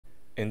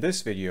In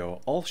this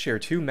video, I'll share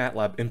two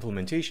MATLAB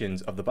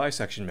implementations of the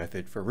bisection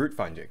method for root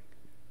finding.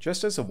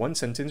 Just as a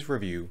one-sentence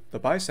review, the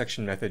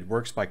bisection method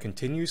works by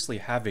continuously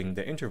halving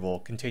the interval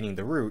containing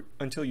the root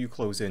until you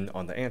close in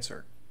on the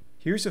answer.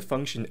 Here's a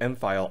function M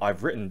file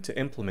I've written to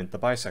implement the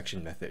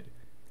bisection method.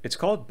 It's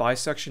called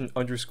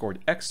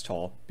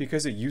bisection_xtol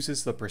because it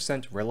uses the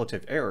 %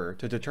 relative error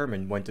to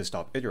determine when to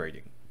stop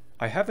iterating.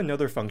 I have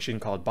another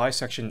function called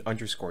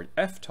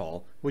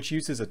bisection_ftol, which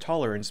uses a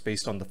tolerance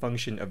based on the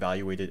function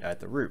evaluated at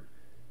the root.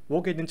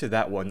 We'll get into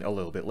that one a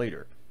little bit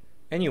later.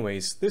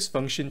 Anyways, this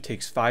function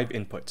takes 5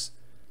 inputs: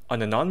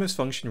 an anonymous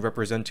function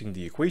representing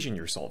the equation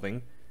you're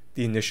solving,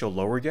 the initial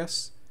lower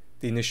guess,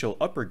 the initial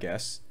upper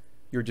guess,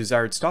 your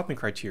desired stopping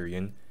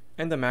criterion,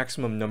 and the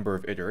maximum number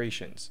of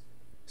iterations.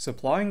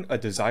 Supplying a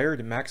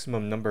desired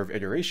maximum number of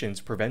iterations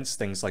prevents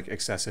things like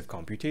excessive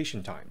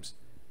computation times.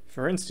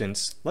 For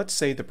instance, let's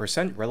say the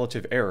 %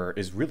 relative error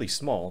is really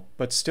small,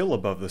 but still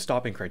above the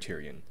stopping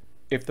criterion.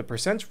 If the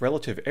 %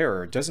 relative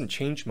error doesn't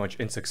change much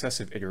in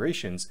successive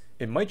iterations,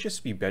 it might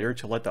just be better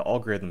to let the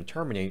algorithm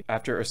terminate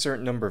after a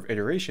certain number of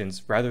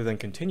iterations rather than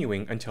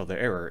continuing until the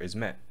error is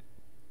met.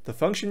 The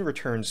function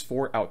returns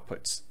 4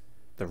 outputs: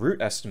 the root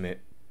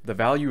estimate, the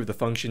value of the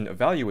function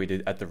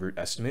evaluated at the root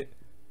estimate,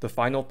 the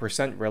final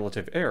 %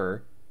 relative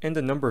error, and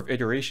the number of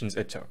iterations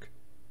it took.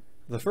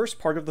 The first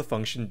part of the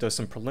function does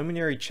some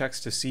preliminary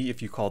checks to see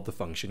if you called the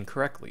function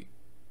correctly.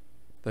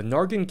 The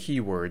nargan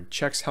keyword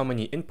checks how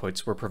many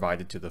inputs were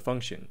provided to the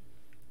function.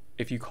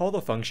 If you call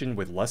the function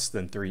with less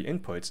than 3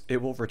 inputs,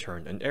 it will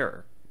return an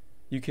error.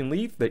 You can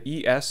leave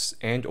the es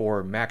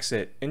and/or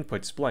maxit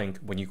inputs blank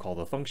when you call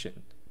the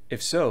function.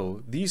 If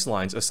so, these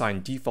lines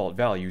assign default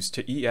values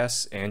to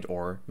es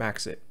and/or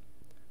maxit.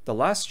 The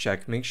last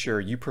check makes sure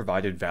you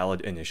provided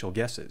valid initial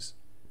guesses.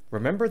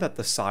 Remember that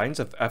the signs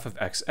of f of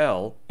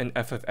xl and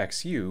f of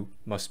xu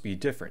must be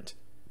different.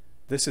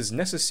 This is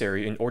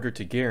necessary in order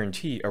to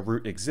guarantee a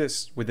root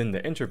exists within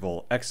the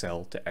interval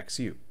xl to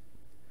xu.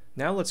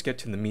 Now let's get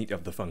to the meat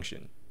of the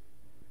function.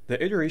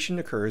 The iteration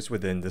occurs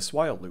within this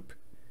while loop.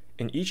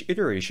 In each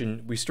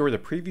iteration, we store the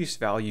previous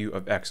value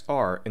of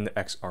xr in the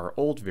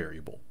xrold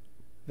variable.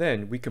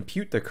 Then we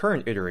compute the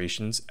current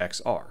iteration's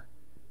xr.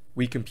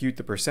 We compute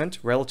the %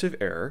 relative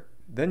error,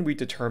 then we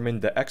determine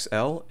the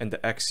xl and the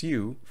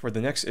xu for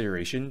the next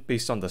iteration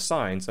based on the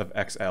signs of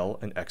xl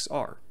and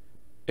xr.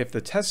 If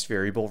the test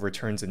variable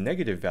returns a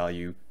negative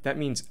value, that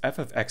means f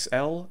of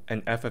xl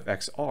and f of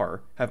xr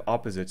have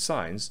opposite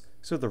signs,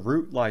 so the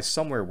root lies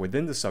somewhere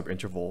within the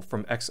subinterval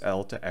from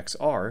xl to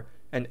xr,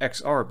 and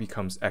xr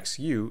becomes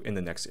xu in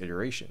the next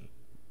iteration.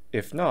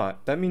 If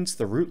not, that means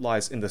the root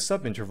lies in the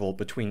subinterval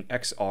between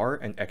xr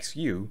and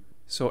xu,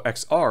 so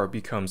xr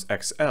becomes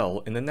xl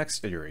in the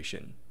next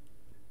iteration.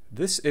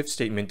 This if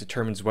statement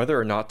determines whether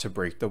or not to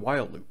break the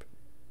while loop.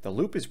 The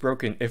loop is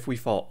broken if we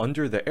fall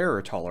under the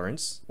error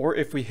tolerance, or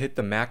if we hit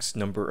the max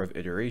number of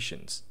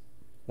iterations.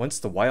 Once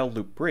the while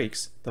loop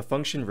breaks, the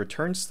function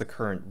returns the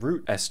current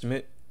root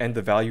estimate and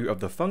the value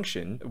of the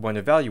function when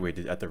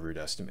evaluated at the root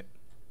estimate.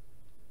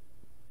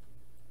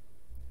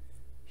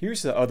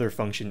 Here's the other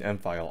function M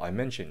file I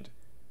mentioned.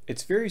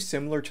 It's very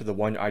similar to the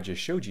one I just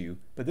showed you,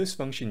 but this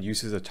function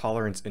uses a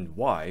tolerance in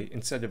y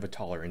instead of a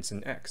tolerance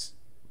in x.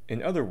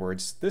 In other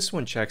words, this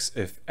one checks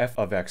if f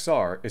of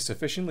xr is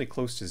sufficiently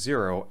close to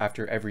 0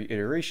 after every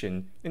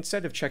iteration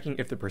instead of checking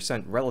if the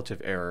 %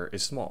 relative error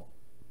is small.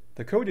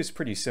 The code is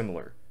pretty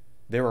similar.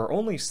 There are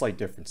only slight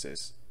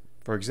differences.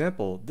 For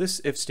example,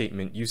 this if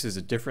statement uses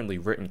a differently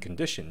written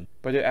condition,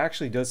 but it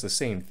actually does the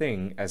same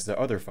thing as the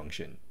other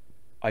function.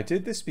 I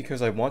did this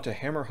because I want to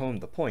hammer home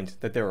the point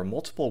that there are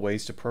multiple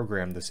ways to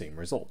program the same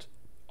result.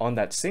 On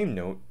that same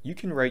note, you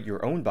can write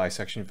your own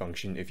bisection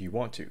function if you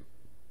want to.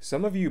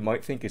 Some of you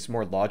might think it's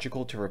more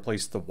logical to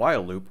replace the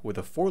while loop with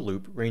a for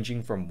loop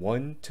ranging from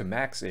 1 to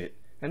maxit,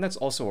 and that's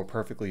also a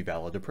perfectly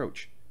valid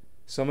approach.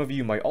 Some of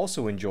you might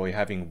also enjoy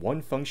having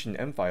one function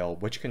M file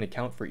which can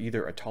account for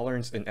either a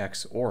tolerance in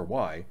x or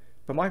y,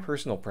 but my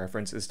personal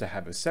preference is to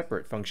have a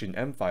separate function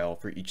M file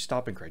for each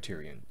stopping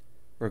criterion.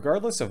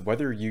 Regardless of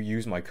whether you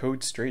use my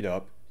code straight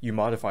up, you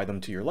modify them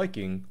to your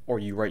liking, or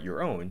you write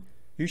your own,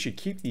 you should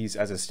keep these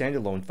as a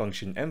standalone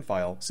function M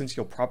file since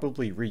you'll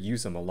probably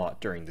reuse them a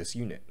lot during this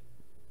unit.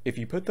 If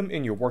you put them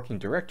in your working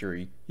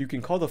directory, you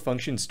can call the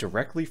functions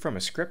directly from a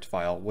script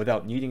file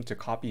without needing to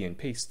copy and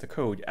paste the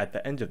code at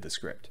the end of the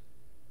script.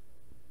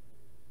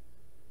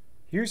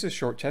 Here's a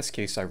short test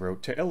case I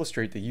wrote to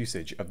illustrate the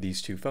usage of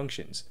these two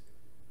functions.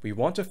 We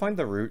want to find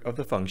the root of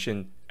the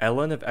function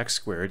ln of x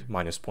squared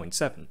minus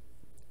 0.7.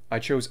 I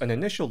chose an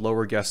initial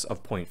lower guess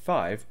of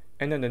 0.5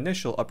 and an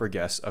initial upper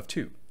guess of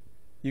 2.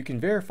 You can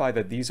verify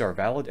that these are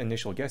valid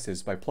initial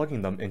guesses by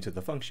plugging them into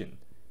the function.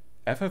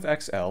 f of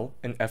xl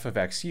and f of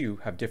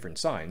xu have different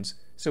signs,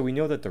 so we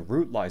know that the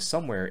root lies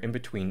somewhere in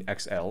between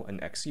xl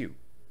and xu.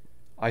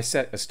 I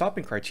set a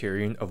stopping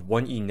criterion of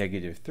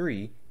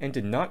 1e-3 and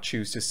did not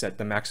choose to set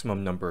the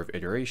maximum number of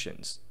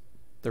iterations.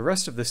 The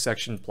rest of this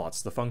section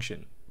plots the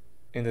function.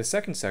 In the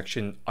second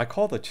section, I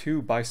call the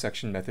two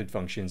bisection method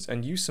functions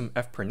and use some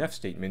fprintf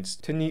statements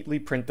to neatly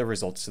print the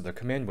results to the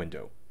command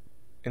window.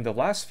 In the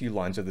last few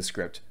lines of the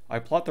script, I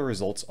plot the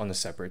results on a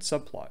separate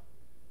subplot.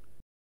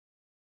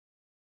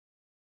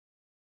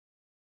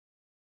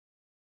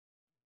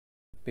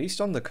 Based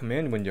on the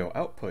command window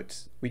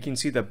outputs, we can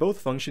see that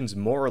both functions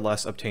more or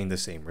less obtain the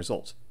same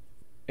result.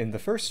 In the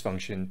first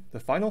function, the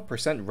final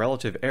percent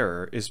relative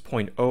error is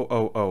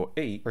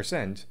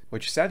 0.0008%,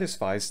 which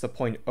satisfies the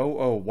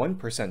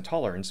 0.001%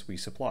 tolerance we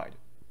supplied.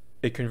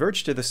 It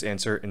converged to this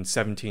answer in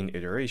 17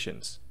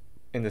 iterations.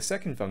 In the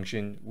second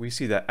function, we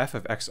see that f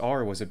of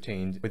xr was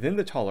obtained within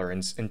the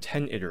tolerance in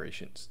 10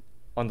 iterations.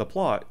 On the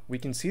plot, we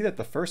can see that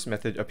the first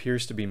method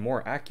appears to be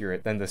more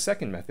accurate than the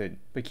second method,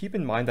 but keep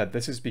in mind that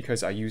this is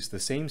because I used the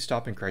same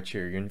stopping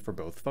criterion for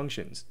both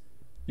functions.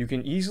 You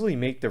can easily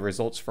make the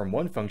results from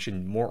one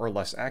function more or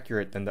less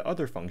accurate than the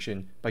other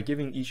function by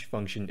giving each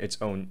function its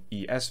own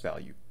ES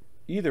value.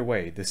 Either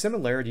way, the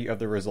similarity of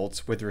the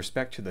results with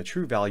respect to the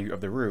true value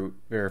of the root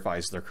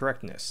verifies their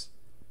correctness.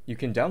 You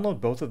can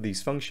download both of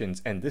these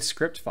functions and this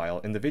script file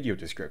in the video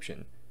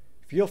description.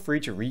 Feel free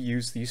to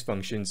reuse these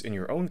functions in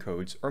your own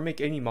codes or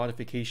make any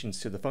modifications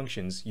to the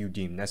functions you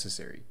deem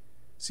necessary.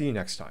 See you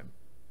next time.